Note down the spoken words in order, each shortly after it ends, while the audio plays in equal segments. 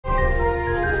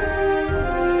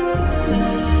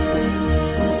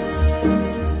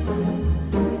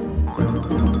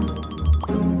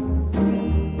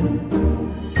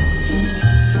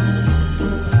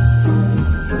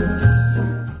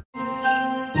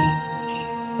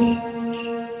Hello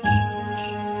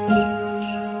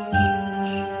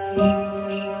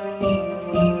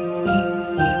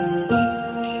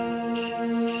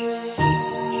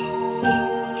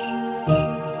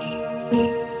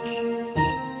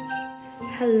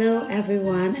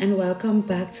everyone and welcome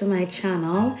back to my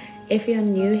channel. If you're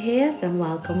new here, then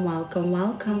welcome.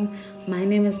 My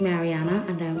name is Mariana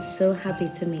and I'm so happy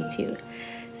to meet you.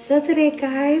 So today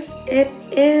guys, it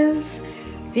is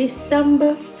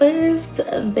December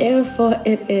 1st, therefore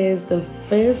it is the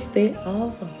first day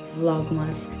of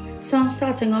Vlogmas. So I'm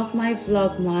starting off my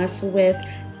Vlogmas with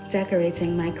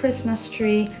decorating my Christmas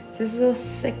tree. This is a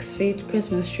 6-feet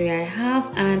Christmas tree I have,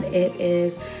 and it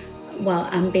is, well,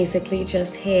 I'm basically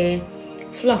just here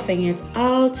fluffing it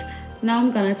out. Now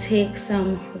I'm gonna take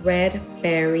some red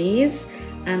berries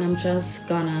and I'm just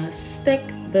gonna stick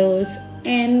those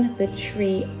in the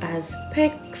tree as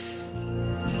picks.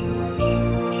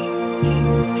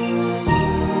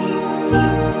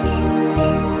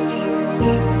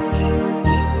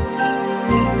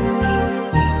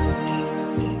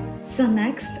 So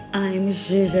next I'm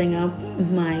zhuzhing up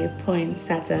my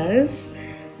poinsettias.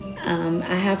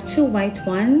 I have 2 white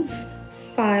ones,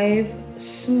 5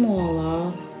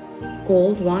 smaller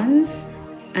gold ones,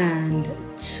 and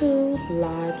 2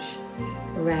 large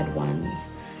red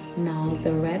ones. Now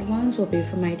the red ones will be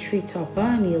for my tree topper,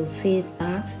 and you'll see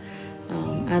that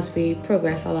as we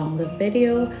progress along the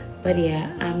video. But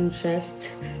yeah, I'm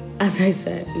just, as I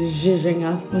said, zhuzhing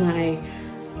up my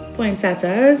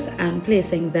poinsettias and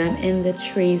placing them in the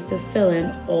trees to fill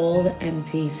in all the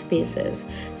empty spaces,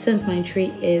 since my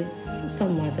tree is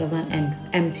somewhat of an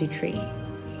empty tree.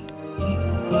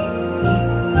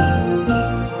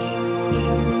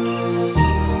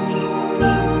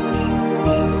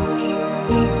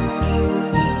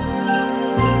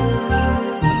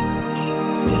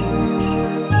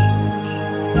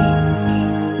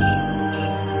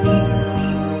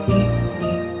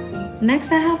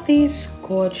 Next I have these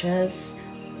gorgeous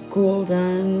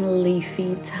golden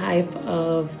leafy type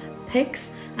of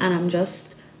picks, and I'm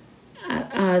just,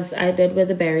 as I did with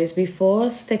the berries before,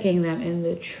 sticking them in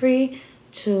the tree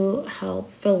to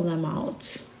help fill them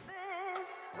out.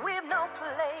 We've no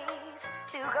place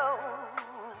to go.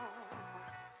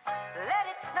 Let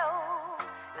it snow,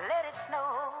 let it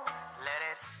snow, let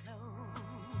it snow.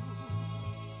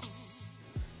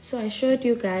 So I showed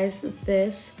you guys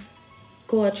this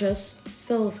gorgeous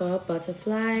silver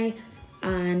butterfly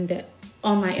and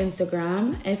on my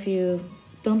Instagram. If you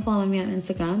don't follow me on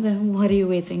Instagram, then what are you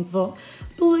waiting for?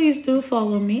 Please do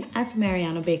follow me at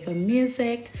Mariana Baker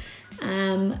Music.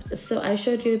 So I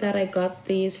showed you that I got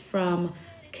these from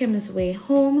Kim's Way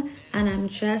Home, and I'm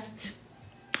just,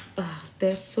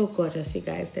 they're so gorgeous, you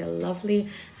guys. They're lovely.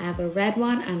 I have a red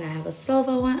one and I have a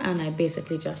silver one, and I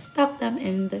basically just stuck them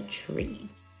in the tree.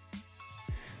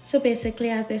 So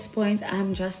basically at this point,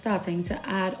 I'm just starting to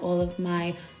add all of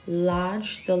my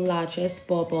the largest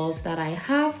baubles that I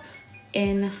have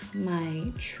in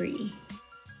my tree.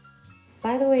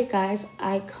 By the way guys,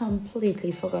 I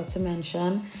completely forgot to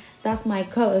mention that my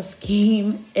color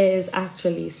scheme is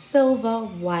actually silver,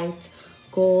 white,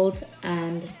 gold,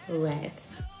 and red.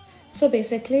 So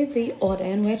basically the order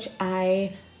in which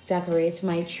I decorate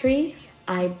my tree,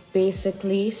 I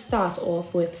basically start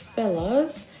off with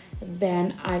fillers.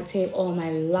 Then I take all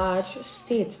my large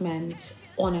statement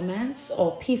ornaments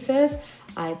or pieces,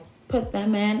 I put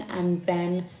them in, and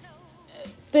then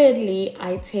thirdly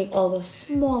I take all the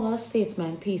smaller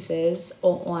statement pieces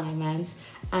or ornaments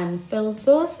and fill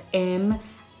those in,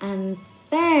 and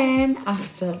then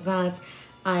after that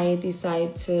I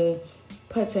decide to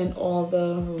put in all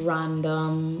the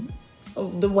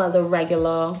the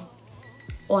regular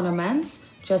ornaments,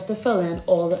 just to fill in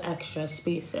all the extra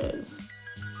spaces.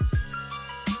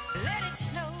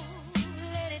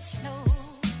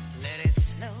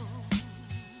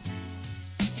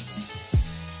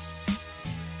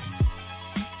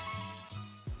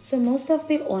 So most of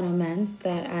the ornaments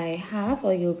that I have,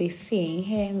 or you'll be seeing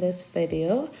here in this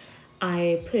video,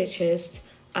 I purchased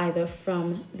either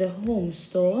from the home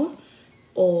store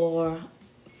or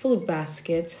Food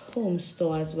Basket home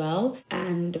store as well,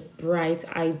 and Bright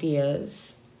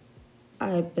Ideas.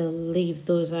 I believe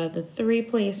those are the 3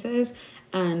 places,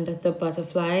 and the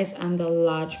butterflies and the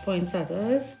large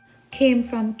poinsettias came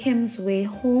from Kim's Way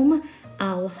Home.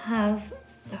 I'll have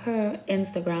her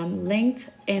Instagram linked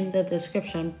in the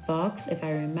description box if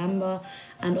I remember,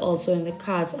 and also in the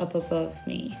cards up above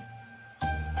me.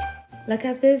 Look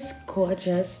at this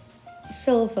gorgeous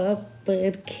silver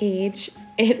bird cage.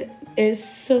 It is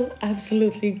so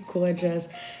absolutely gorgeous.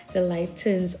 The light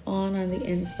turns on the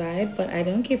inside, but I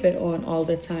don't keep it on all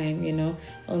the time, you know,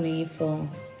 only for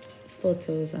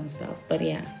photos and stuff. But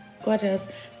yeah, gorgeous.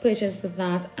 Purchased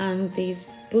that and these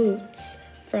boots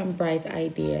from Bright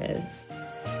Ideas.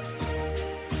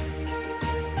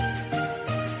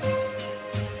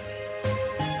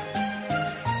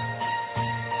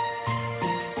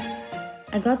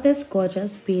 I got this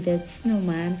gorgeous beaded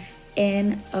snowman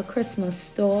in a Christmas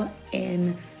store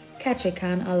in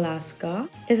Ketchikan, Alaska.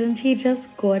 Isn't he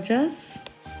just gorgeous?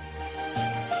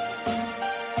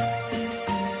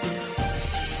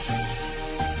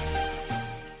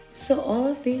 So all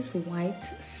of these white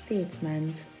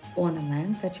statement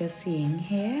ornaments that you're seeing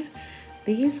here,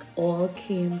 these all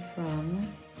came from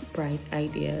Bright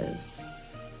Ideas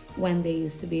when they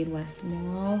used to be in West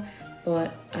Mall,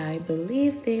 but I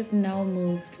believe they've now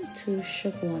moved to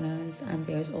Shaguanas, and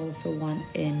there's also one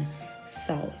in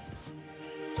South.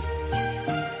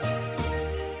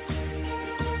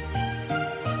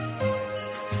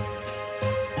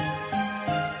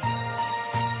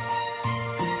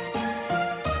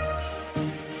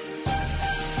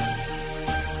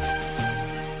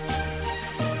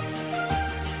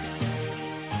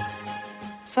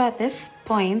 So at this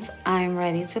point, I'm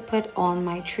ready to put on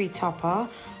my tree topper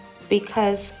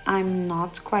because I'm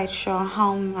not quite sure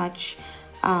how much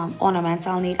ornaments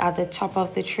I'll need at the top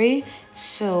of the tree.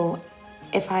 So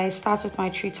if I start with my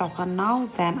tree topper now,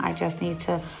 then I just need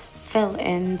to fill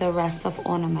in the rest of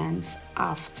ornaments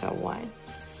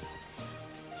afterwards.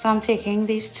 So I'm taking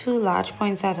these 2 large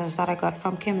poinsettias that I got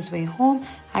from Kim's Way Home.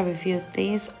 I reviewed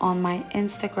these on my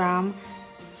Instagram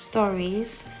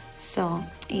stories. So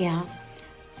yeah,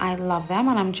 I love them,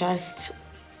 and I'm just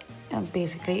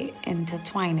basically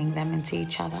intertwining them into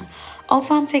each other.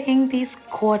 Also, I'm taking these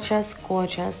gorgeous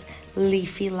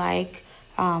leafy like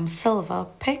silver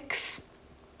picks.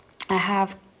 I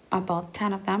have about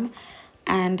 10 of them,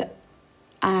 and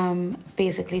I'm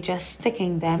basically just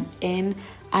sticking them in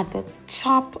at the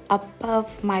top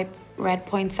above my red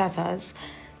poinsettias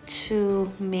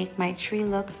to make my tree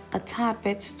look a tad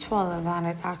bit taller than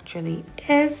it actually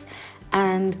is,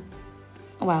 and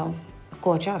well,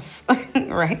 gorgeous,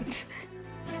 right?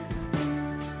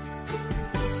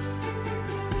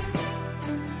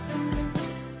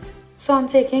 So I'm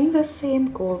taking the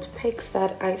same gold picks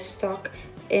that I stuck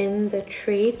in the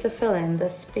tree to fill in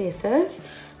the spaces,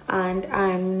 and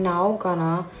I'm now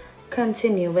gonna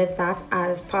continue with that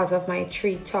as part of my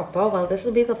tree topper. Well, this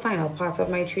will be the final part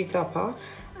of my tree topper,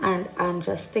 and I'm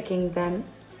just sticking them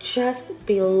just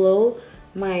below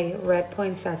my red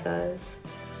poinsettias.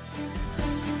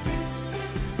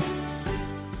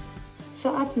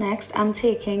 So up next, I'm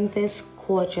taking this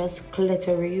gorgeous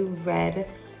glittery red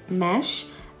mesh.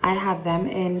 I have them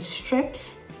in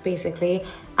strips basically,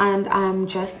 and I'm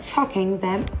just tucking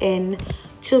them in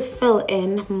to fill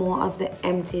in more of the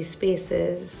empty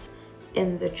spaces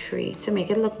in the tree to make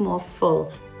it look more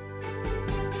full.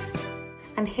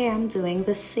 And here I'm doing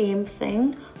the same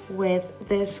thing with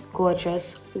this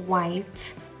gorgeous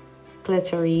white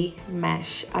glittery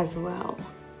mesh as well.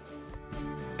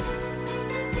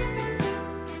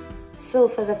 So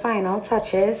for the final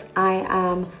touches, I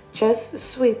am just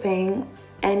sweeping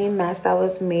any mess that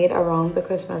was made around the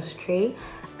Christmas tree,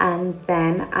 and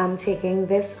then I'm taking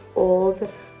this old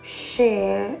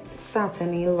sheer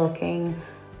satiny looking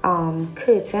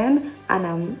curtain, and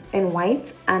I'm in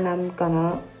white, and I'm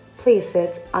gonna place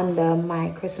it under my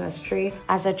Christmas tree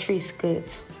as a tree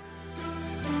skirt.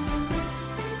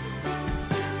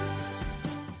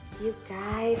 You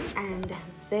guys, and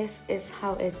this is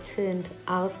how it turned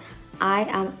out. I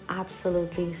am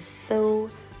absolutely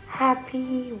so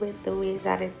happy with the way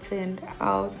that it turned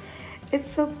out.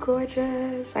 It's so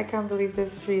gorgeous. I can't believe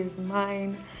this tree is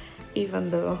mine,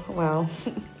 even though, well,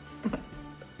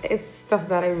 it's stuff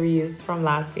that I reused from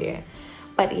last year.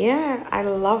 But yeah, I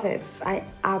love it. I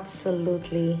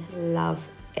absolutely love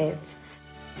it.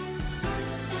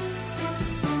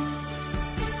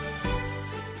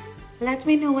 Let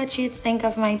me know what you think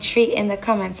of my tree in the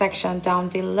comment section down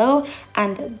below,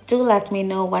 and do let me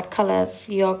know what colors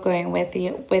you're going with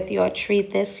your tree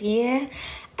this year,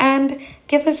 and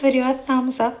give this video a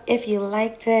thumbs up if you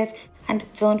liked it, and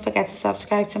don't forget to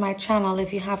subscribe to my channel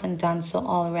if you haven't done so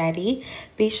already.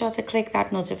 Be sure to click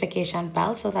that notification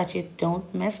bell so that you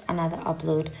don't miss another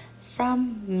upload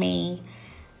from me,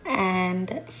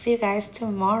 and see you guys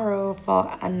tomorrow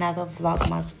for another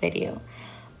Vlogmas video.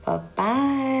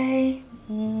 Bye-bye.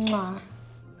 Mwah.